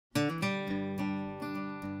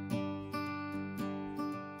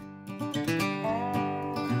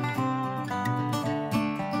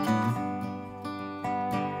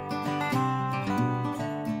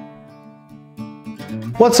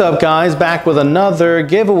What's up guys, back with another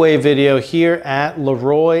giveaway video here at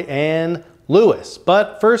LeRoy and Lewis.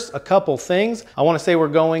 But first, a couple things. I want to say we're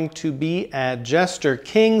going to be at Jester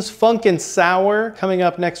King's Funkin' Sour coming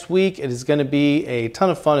up next week. It is going to be a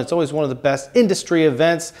ton of fun. It's always one of the best industry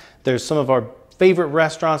events. There's some of our favorite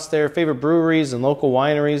restaurants there, favorite breweries and local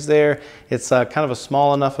wineries there. It's kind of a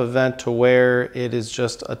small enough event to where it is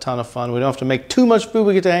just a ton of fun. We don't have to make too much food.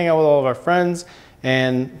 We get to hang out with all of our friends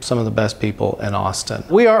and some of the best people in Austin.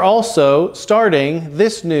 We are also starting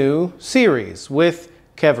this new series with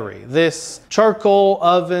Keveri, this charcoal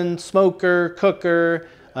oven, smoker, cooker,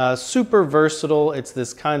 super versatile. It's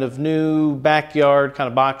this kind of new backyard, kind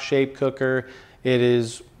of box-shaped cooker. It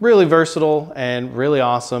is really versatile and really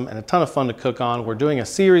awesome and a ton of fun to cook on. We're doing a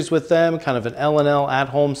series with them, kind of an L&L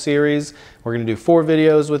at-home series. We're gonna do 4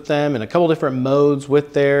 videos with them in a couple different modes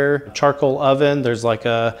with their charcoal oven. There's like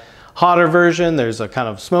a hotter version, there's a kind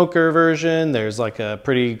of smoker version, there's like a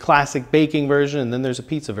pretty classic baking version, and then there's a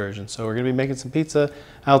pizza version. So we're gonna be making some pizza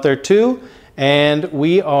out there too. And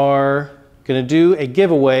we are gonna do a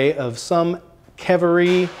giveaway of some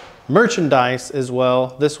Keveri merchandise as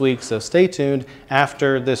well this week. So stay tuned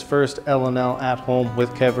after this first L&L at home with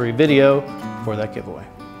Keveri video for that giveaway.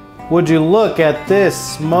 Would you look at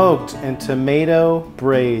this smoked and tomato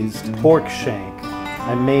braised pork shank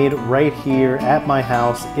I made right here at my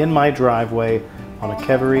house in my driveway on a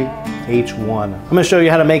Keveri H1. I'm gonna show you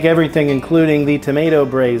how to make everything, including the tomato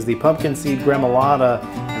braise, the pumpkin seed gremolata,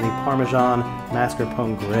 and the Parmesan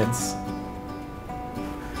mascarpone grits.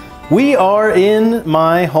 We are in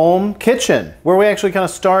my home kitchen, where we actually kind of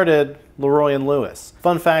started LeRoy and Lewis.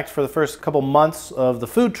 Fun fact, for the first couple months of the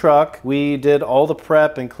food truck, we did all the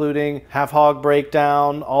prep, including half hog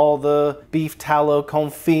breakdown, all the beef tallow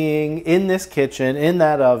confit in this kitchen, in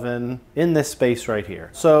that oven, in this space right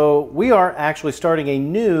here. So we are actually starting a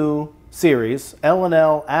new series,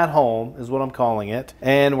 L&L at home is what I'm calling it.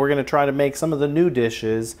 And we're gonna try to make some of the new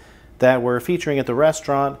dishes that we're featuring at the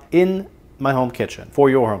restaurant in my home kitchen, for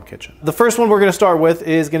your home kitchen. The first one we're gonna start with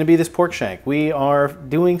is gonna be this pork shank. We are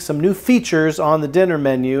doing some new features on the dinner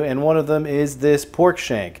menu, and one of them is this pork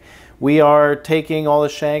shank. We are taking all the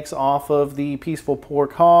shanks off of the Peaceful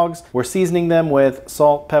Pork hogs. We're seasoning them with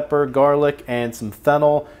salt, pepper, garlic, and some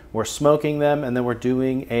fennel. We're smoking them, and then we're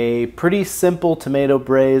doing a pretty simple tomato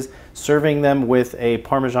braise, serving them with a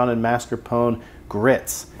Parmesan and mascarpone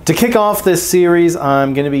grits. To kick off this series,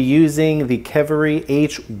 I'm gonna be using the Keveri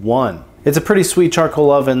H1. It's a pretty sweet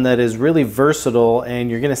charcoal oven that is really versatile,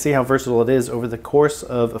 and you're gonna see how versatile it is over the course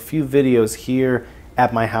of a few videos here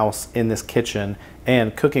at my house in this kitchen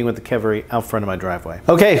and cooking with the Keveri out front of my driveway.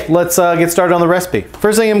 Okay, let's get started on the recipe.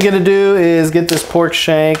 First thing I'm gonna do is get this pork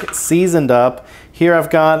shank seasoned up. Here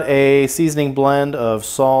I've got a seasoning blend of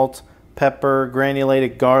salt, pepper,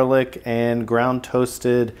 granulated garlic, and ground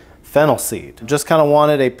toasted fennel seed. Just kind of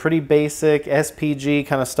wanted a pretty basic SPG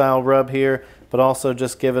kind of style rub here, but also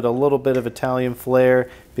just give it a little bit of Italian flair,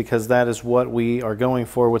 because that is what we are going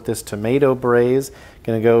for with this tomato braise.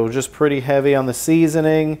 Gonna go just pretty heavy on the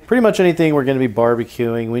seasoning. Pretty much anything we're gonna be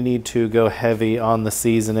barbecuing, we need to go heavy on the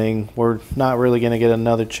seasoning. We're not really gonna get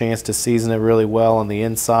another chance to season it really well on the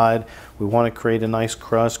inside. We wanna create a nice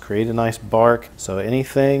crust, create a nice bark. So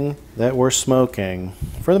anything that we're smoking,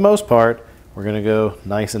 for the most part, we're gonna go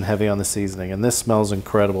nice and heavy on the seasoning. And this smells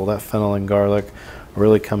incredible. That fennel and garlic are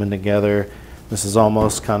really coming together. This is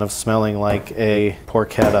almost kind of smelling like a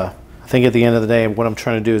porchetta. I think at the end of the day, what I'm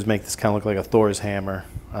trying to do is make this kind of look like a Thor's hammer.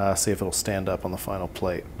 See if it'll stand up on the final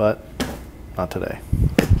plate, but not today.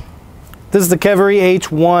 This is the Keveri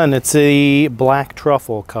H1. It's a black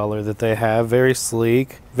truffle color that they have. Very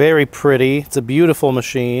sleek, very pretty. It's a beautiful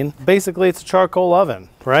machine. Basically, it's a charcoal oven,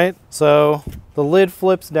 right? So the lid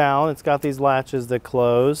flips down. It's got these latches that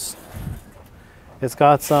close. It's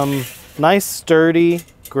got some nice sturdy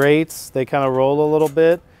grates. They kind of roll a little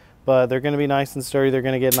bit, but they're going to be nice and sturdy. They're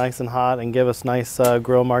going to get nice and hot and give us nice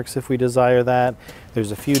grill marks if we desire that.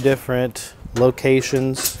 There's a few different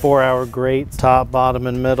locations for our grates, top, bottom,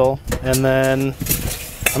 and middle. And then,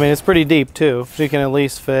 I mean, it's pretty deep too. So you can at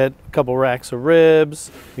least fit a couple racks of ribs.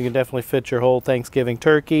 You can definitely fit your whole Thanksgiving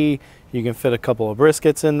turkey. You can fit a couple of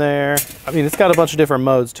briskets in there. I mean, it's got a bunch of different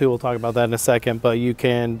modes too. We'll talk about that in a second, but you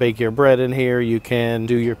can bake your bread in here. You can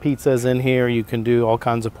do your pizzas in here. You can do all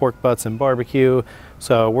kinds of pork butts and barbecue.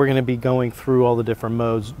 So we're gonna be going through all the different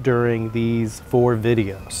modes during these 4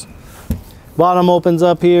 videos. Bottom opens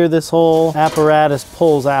up here. This whole apparatus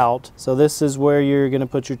pulls out. So this is where you're gonna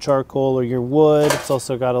put your charcoal or your wood. It's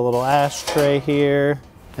also got a little ashtray here.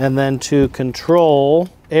 And then to control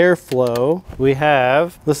airflow, we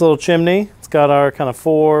have this little chimney. It's got our kind of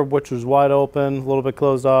 4, which was wide open, a little bit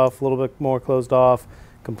closed off, a little bit more closed off.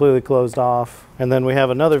 completely closed off. And then we have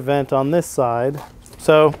another vent on this side.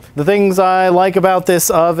 So the things I like about this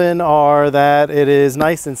oven are that it is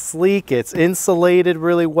nice and sleek. It's insulated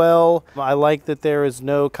really well. I like that there is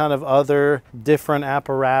no kind of other different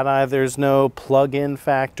apparatus. There's no plug-in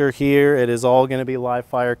factor here. It is all going to be live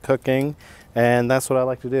fire cooking, and that's what I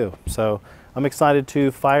like to do. So I'm excited to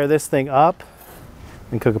fire this thing up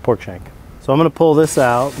and cook a pork shank. So I'm going to pull this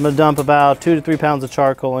out. I'm going to dump about 2 to 3 pounds of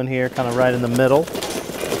charcoal in here, kind of right in the middle.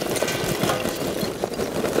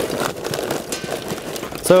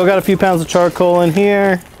 So I've got a few pounds of charcoal in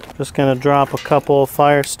here. Just gonna drop a couple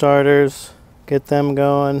fire starters, get them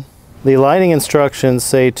going. The lighting instructions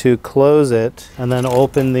say to close it and then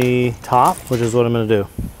open the top, which is what I'm gonna do.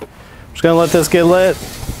 I'm just gonna let this get lit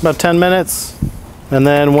about 10 minutes. And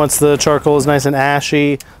then once the charcoal is nice and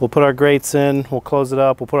ashy, we'll put our grates in, we'll close it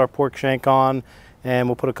up, we'll put our pork shank on, and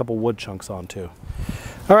we'll put a couple wood chunks on too.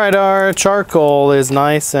 All right, our charcoal is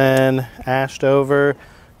nice and ashed over,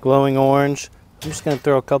 glowing orange. I'm just going to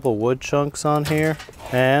throw a couple wood chunks on here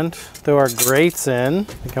and throw our grates in. I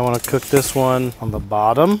think I want to cook this one on the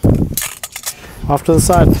bottom, off to the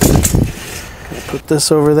side. Put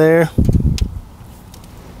this over there.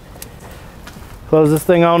 Close this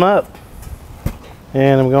thing on up.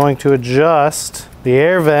 And I'm going to adjust the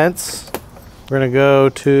air vents. We're going to go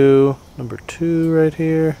to number 2 right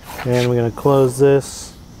here. And we're going to close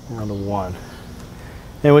this down to 1.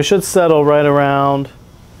 And we should settle right around,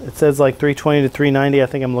 it says like 320 to 390. I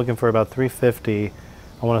think I'm looking for about 350.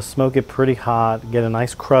 I want to smoke it pretty hot, get a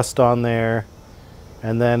nice crust on there,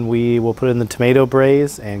 and then we will put it in the tomato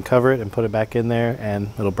braise and cover it and put it back in there, and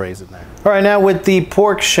it'll braise in there. All right, now with the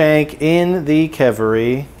pork shank in the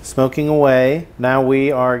Keveri smoking away, now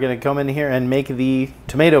we are going to come in here and make the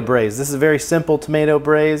tomato braise. This is a very simple tomato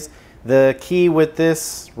braise. The key with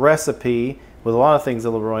this recipe, with a lot of things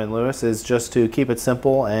at LeRoy and Lewis, is just to keep it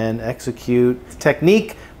simple and execute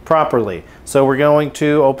technique properly. So we're going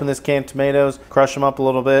to open this can of tomatoes, crush them up a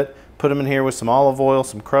little bit, put them in here with some olive oil,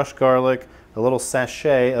 some crushed garlic, a little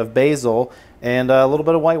sachet of basil, and a little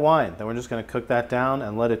bit of white wine. Then we're just going to cook that down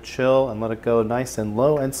and let it chill and let it go nice and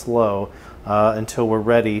low and slow until we're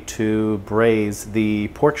ready to braise the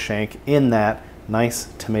pork shank in that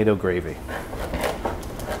nice tomato gravy.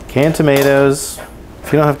 Canned tomatoes.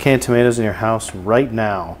 If you don't have canned tomatoes in your house right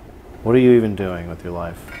now, what are you even doing with your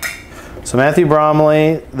life? So Matthew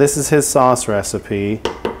Bromley, this is his sauce recipe.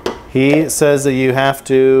 He says that you have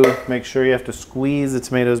to make sure you have to squeeze the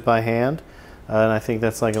tomatoes by hand. And I think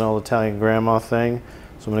that's like an old Italian grandma thing.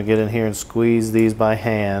 So I'm going to get in here and squeeze these by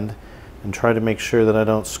hand and try to make sure that I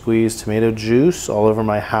don't squeeze tomato juice all over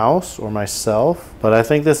my house or myself. But I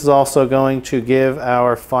think this is also going to give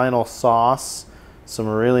our final sauce some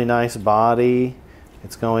really nice body.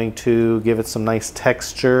 It's going to give it some nice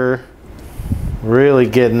texture. Really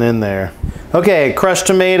getting in there. Okay, crushed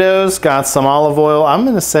tomatoes, got some olive oil. I'm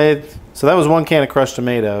gonna say, so that was 1 can of crushed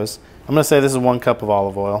tomatoes. I'm gonna say this is 1 cup of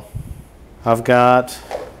olive oil. I've got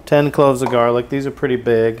 10 cloves of garlic. These are pretty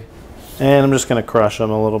big. And I'm just gonna crush them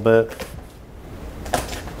a little bit.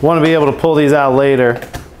 Want to be able to pull these out later.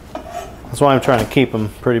 That's why I'm trying to keep them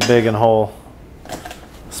pretty big and whole.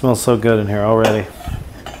 It smells so good in here already.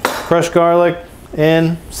 Crushed garlic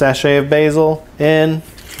in, sachet of basil in, a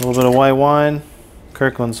little bit of white wine,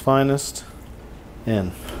 Kirkland's Finest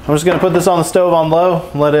in. I'm just going to put this on the stove on low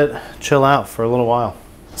and let it chill out for a little while.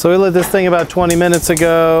 So we lit this thing about 20 minutes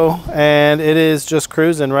ago, and it is just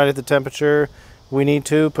cruising right at the temperature we need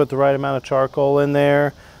to. Put the right amount of charcoal in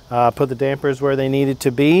there, put the dampers where they needed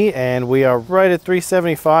to be, and we are right at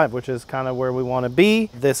 375, which is kind of where we want to be.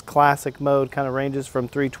 This classic mode kind of ranges from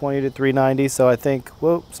 320 to 390, so I think,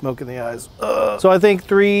 whoa, smoke in the eyes. So I think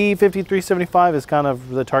 350, 375 is kind of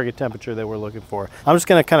the target temperature that we're looking for. I'm just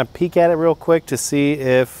going to kind of peek at it real quick to see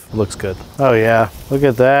if it looks good. Oh yeah, look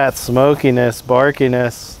at that smokiness,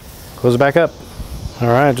 barkiness. Close it back up. All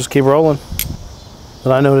right, just keep rolling.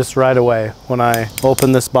 And I noticed right away when I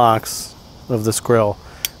opened this box of this grill,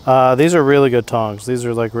 these are really good tongs. These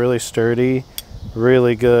are like really sturdy,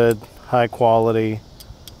 really good, high quality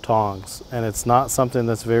tongs. And it's not something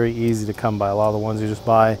that's very easy to come by. A lot of the ones you just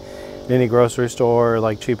buy in any grocery store or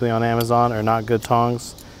like cheaply on Amazon are not good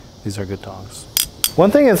tongs. These are good tongs. One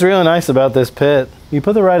thing that's really nice about this pit, you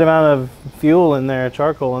put the right amount of fuel in there,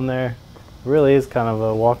 charcoal in there, it really is kind of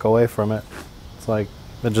a walk away from it. It's like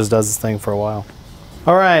it just does its thing for a while.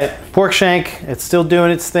 All right, pork shank, it's still doing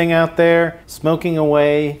its thing out there, smoking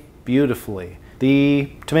away beautifully.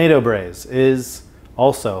 The tomato braise is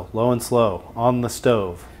also low and slow on the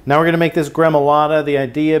stove. Now we're gonna make this gremolata. The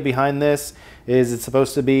idea behind this is it's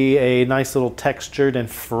supposed to be a nice little textured and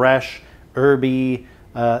fresh, herby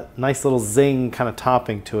a nice little zing kind of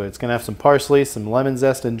topping to it. It's gonna have some parsley, some lemon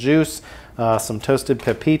zest and juice, some toasted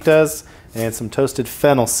pepitas, and some toasted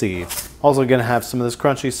fennel seed. Also gonna have some of this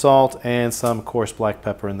crunchy salt and some coarse black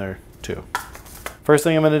pepper in there too. First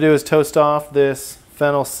thing I'm gonna do is toast off this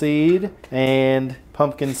fennel seed and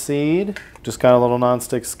pumpkin seed. Just got a little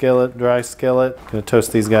nonstick skillet, dry skillet. Gonna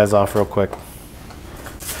toast these guys off real quick.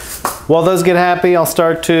 While those get happy, I'll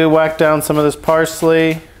start to whack down some of this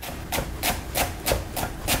parsley.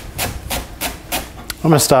 I'm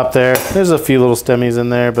gonna stop there. There's a few little stemmies in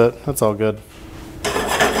there, but that's all good.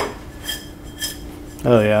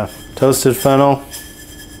 Oh yeah, toasted fennel.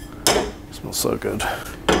 Smells so good.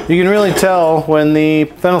 You can really tell when the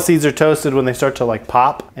fennel seeds are toasted when they start to like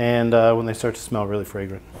pop and when they start to smell really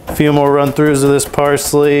fragrant. A few more run throughs of this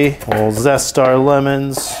parsley. We'll zest our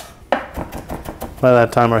lemons. By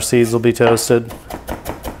that time our seeds will be toasted.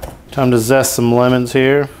 Time to zest some lemons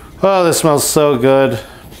here. Oh, this smells so good.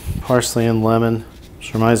 Parsley and lemon.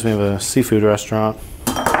 This reminds me of a seafood restaurant.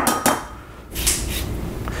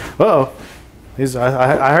 Uh-oh.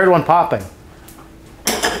 I heard one popping.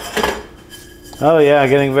 Oh yeah,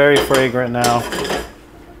 getting very fragrant now.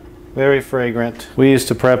 Very fragrant. We used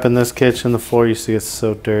to prep in this kitchen. The floor used to get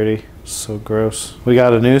so dirty. So gross. We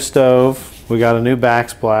got a new stove. We got a new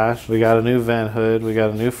backsplash. We got a new vent hood. We got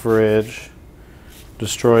a new fridge.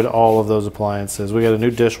 Destroyed all of those appliances. We got a new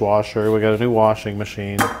dishwasher. We got a new washing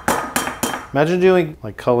machine. Imagine doing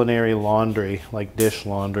like culinary laundry, like dish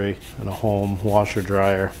laundry in a home washer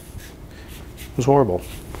dryer. It was horrible.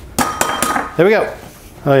 There we go.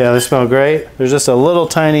 Oh yeah, they smell great. There's just a little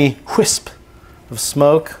tiny wisp of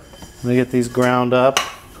smoke. Let me get these ground up.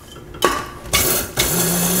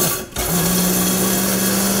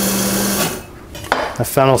 That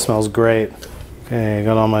fennel smells great. Okay,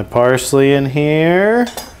 got all my parsley in here.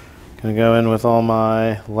 Gonna go in with all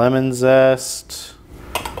my lemon zest,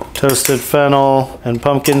 toasted fennel and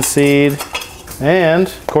pumpkin seed,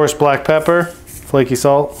 and coarse black pepper, flaky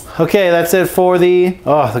salt. Okay, that's it for the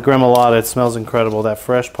gremolata. It smells incredible. That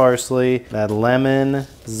fresh parsley, that lemon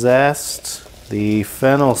zest, the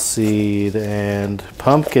fennel seed and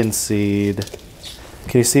pumpkin seed.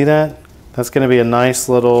 Can you see that? That's gonna be a nice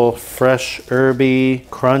little fresh, herby,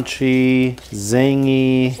 crunchy,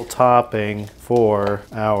 zingy topping for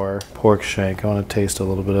our pork shank. I wanna taste a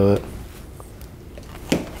little bit of it.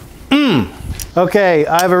 Okay,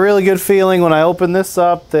 I have a really good feeling when I open this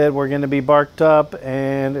up that we're gonna be barked up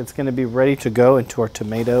and it's gonna be ready to go into our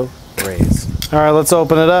tomato braise. All right, let's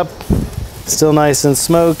open it up. Still nice and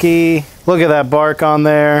smoky. Look at that bark on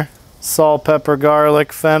there. Salt, pepper,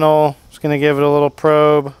 garlic, fennel. Just gonna give it a little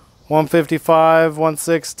probe. 155,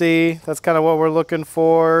 160. That's kind of what we're looking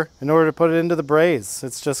for in order to put it into the braise.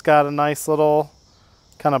 It's just got a nice little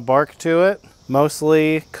kind of bark to it.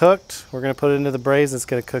 Mostly cooked. We're gonna put it into the braise. It's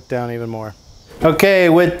gonna cook down even more. Okay,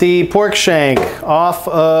 with the pork shank off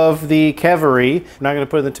of the Keveri, we're not gonna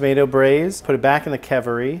put it in the tomato braise, put it back in the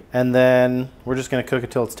Keveri, and then we're just gonna cook it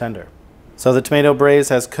till it's tender. So the tomato braise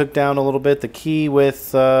has cooked down a little bit. The key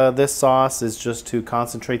with this sauce is just to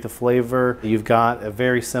concentrate the flavor. You've got a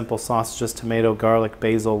very simple sauce, just tomato, garlic,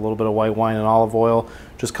 basil, a little bit of white wine and olive oil.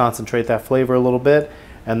 Just concentrate that flavor a little bit.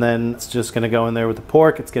 And then it's just gonna go in there with the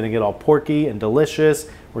pork. It's gonna get all porky and delicious.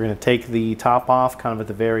 We're gonna take the top off kind of at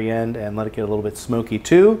the very end and let it get a little bit smoky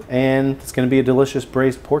too. And it's gonna be a delicious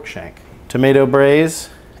braised pork shank. Tomato braise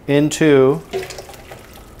into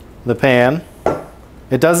the pan.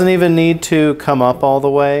 It doesn't even need to come up all the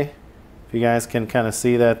way. If you guys can kind of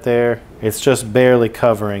see that there, it's just barely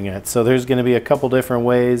covering it. So there's gonna be a couple different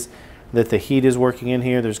ways that the heat is working in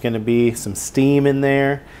here. There's gonna be some steam in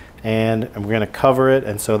there, and we're gonna cover it,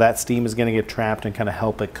 and so that steam is gonna get trapped and kind of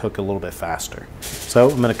help it cook a little bit faster. So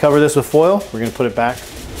I'm gonna cover this with foil. We're gonna put it back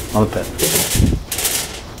on the pit.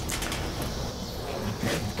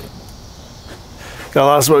 Got a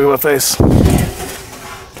lot of smoke in my face.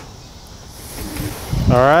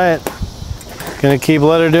 All right, gonna keep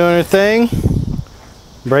let her doing her thing.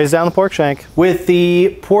 Braise down the pork shank. With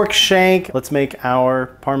the pork shank, let's make our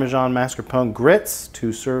Parmesan mascarpone grits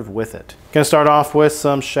to serve with it. Gonna start off with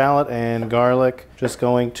some shallot and garlic. Just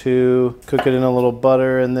going to cook it in a little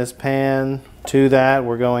butter in this pan. To that,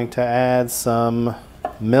 we're going to add some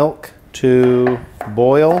milk to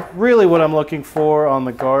boil. Really what I'm looking for on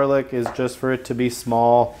the garlic is just for it to be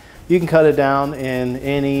small. You can cut it down in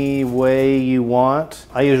any way you want.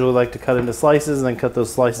 I usually like to cut into slices and then cut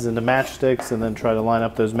those slices into matchsticks and then try to line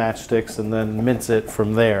up those matchsticks and then mince it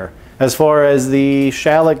from there. As far as the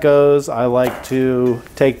shallot goes, I like to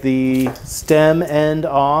take the stem end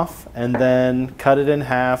off and then cut it in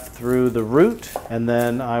half through the root, and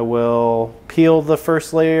then I will peel the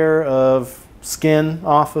first layer of skin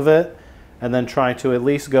off of it, and then try to at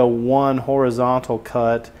least go one horizontal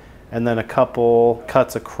cut and then a couple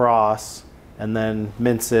cuts across, and then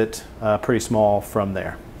mince it pretty small from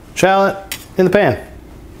there. Shallot in the pan.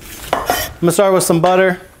 I'm gonna start with some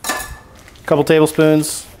butter, a couple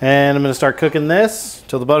tablespoons, and I'm gonna start cooking this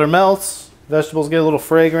till the butter melts. Vegetables get a little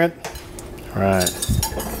fragrant. All right,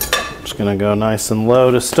 just gonna go nice and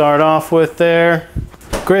low to start off with there.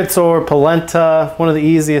 Grits or polenta, one of the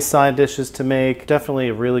easiest side dishes to make. Definitely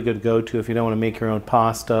a really good go-to if you don't want to make your own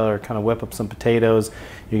pasta or kind of whip up some potatoes.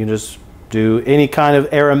 You can just do any kind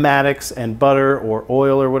of aromatics and butter or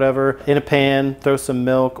oil or whatever in a pan. Throw some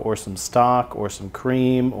milk or some stock or some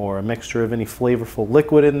cream or a mixture of any flavorful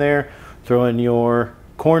liquid in there. Throw in your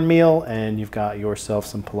cornmeal and you've got yourself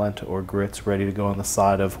some polenta or grits ready to go on the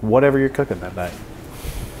side of whatever you're cooking that night.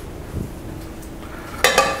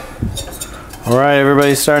 All right,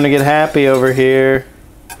 everybody's starting to get happy over here.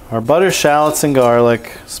 Our butter, shallots, and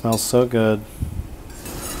garlic. Smells so good.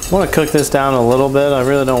 I want to cook this down a little bit. I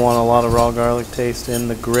really don't want a lot of raw garlic taste in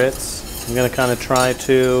the grits. I'm going to kind of try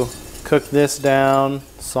to cook this down,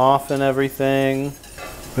 soften everything,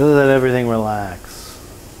 really let everything relax.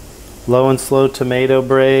 Low and slow tomato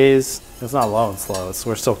braise. It's not low and slow.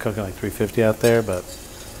 We're still cooking like 350 out there, but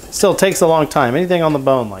still takes a long time. Anything on the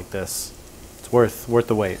bone like this, worth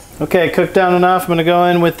the wait. Okay, cooked down enough. I'm gonna go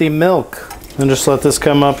in with the milk and just let this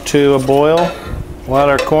come up to a boil. We'll add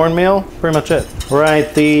our cornmeal, pretty much it.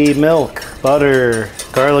 Right, the milk, butter,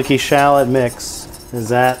 garlicky shallot mix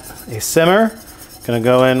is at a simmer. Gonna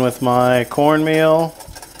go in with my cornmeal,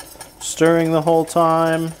 stirring the whole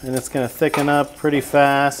time, and it's gonna thicken up pretty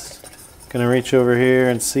fast. Gonna reach over here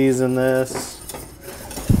and season this.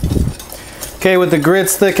 Okay, with the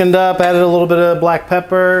grits thickened up, added a little bit of black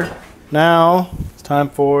pepper. Now, it's time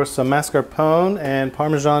for some mascarpone and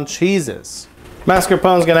Parmesan cheeses.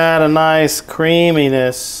 Mascarpone's gonna add a nice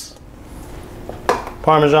creaminess.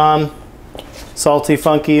 Parmesan, salty,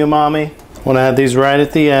 funky umami. Wanna add these right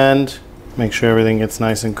at the end. Make sure everything gets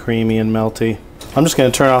nice and creamy and melty. I'm just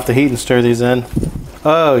gonna turn off the heat and stir these in.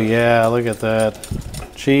 Oh yeah, look at that.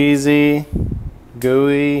 Cheesy,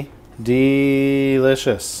 gooey,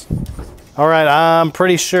 delicious. All right, I'm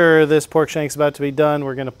pretty sure this pork shank's about to be done.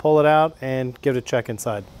 We're gonna pull it out and give it a check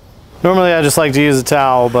inside. Normally I just like to use a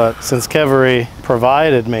towel, but since Keveri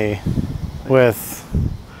provided me with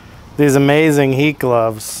these amazing heat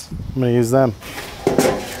gloves, I'm gonna use them.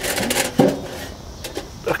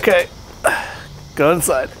 Okay, go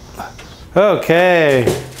inside.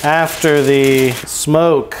 Okay, after the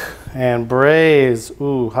smoke and braise,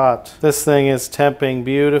 ooh, hot. This thing is temping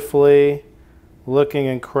beautifully. Looking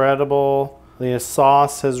incredible. The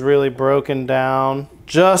sauce has really broken down.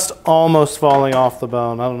 Just almost falling off the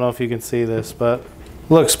bone. I don't know if you can see this, but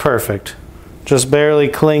looks perfect. Just barely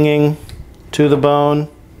clinging to the bone.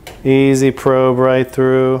 Easy probe right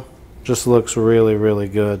through. Just looks really, really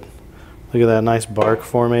good. Look at that nice bark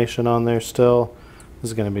formation on there still. This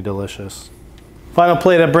is gonna be delicious. Final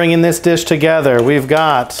plate of bringing this dish together. We've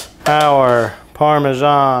got our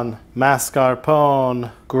Parmesan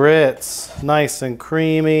mascarpone grits, nice and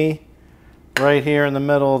creamy, right here in the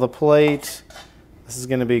middle of the plate. This is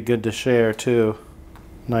gonna be good to share too.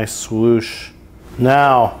 Nice swoosh.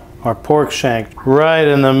 Now, our pork shank right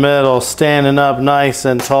in the middle, standing up nice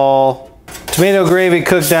and tall. Tomato gravy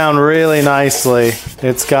cooked down really nicely.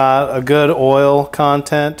 It's got a good oil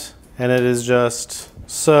content and it is just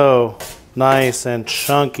so nice and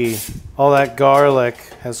chunky. All that garlic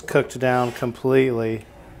has cooked down completely.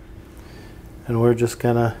 And we're just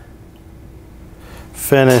gonna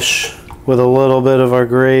finish with a little bit of our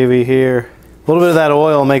gravy here. A little bit of that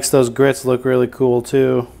oil makes those grits look really cool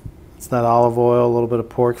too. It's that olive oil, a little bit of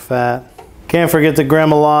pork fat. Can't forget the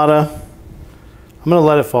gremolata. I'm gonna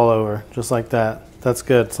let it fall over, just like that. That's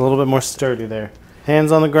good, it's a little bit more sturdy there.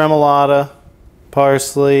 Hands on the gremolata,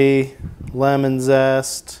 parsley, lemon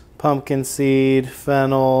zest, pumpkin seed,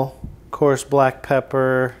 fennel, coarse black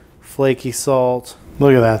pepper, flaky salt.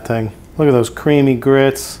 Look at that thing. Look at those creamy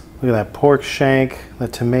grits. Look at that pork shank,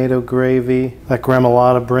 that tomato gravy, that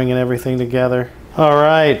gremolata bringing everything together. All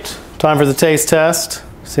right, time for the taste test.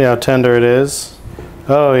 See how tender it is.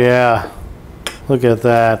 Oh yeah, look at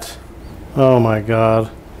that. Oh my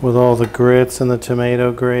God, with all the grits and the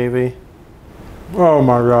tomato gravy. Oh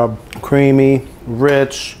my God. Creamy,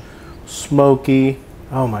 rich, smoky.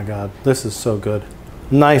 Oh my God, this is so good.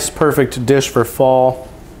 Nice, perfect dish for fall.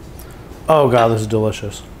 Oh God, this is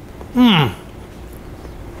delicious. Mmm.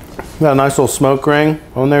 Got a nice little smoke ring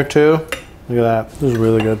on there too. Look at that, this is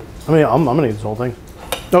really good. I mean, I'm gonna eat this whole thing.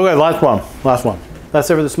 Okay, last one. That's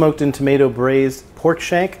it for the smoked and tomato braised pork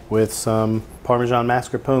shank with some Parmesan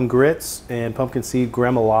mascarpone grits and pumpkin seed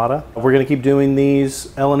gremolata. We're gonna keep doing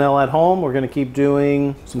these L&L at home. We're gonna keep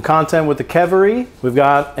doing some content with the Keveri. We've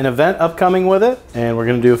got an event upcoming with it, and we're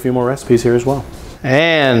gonna do a few more recipes here as well.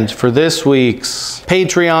 And for this week's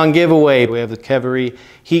Patreon giveaway, we have the Keveri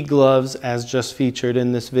heat gloves as just featured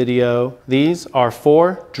in this video. These are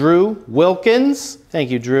for Drew Wilkins. Thank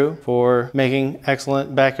you, Drew, for making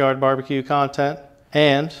excellent backyard barbecue content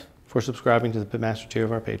and for subscribing to the Pitmaster tier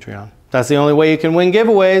of our Patreon. That's the only way you can win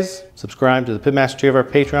giveaways. Subscribe to the Pitmaster tier of our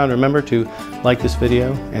Patreon. Remember to like this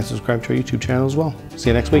video and subscribe to our YouTube channel as well. See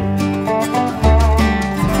you next week.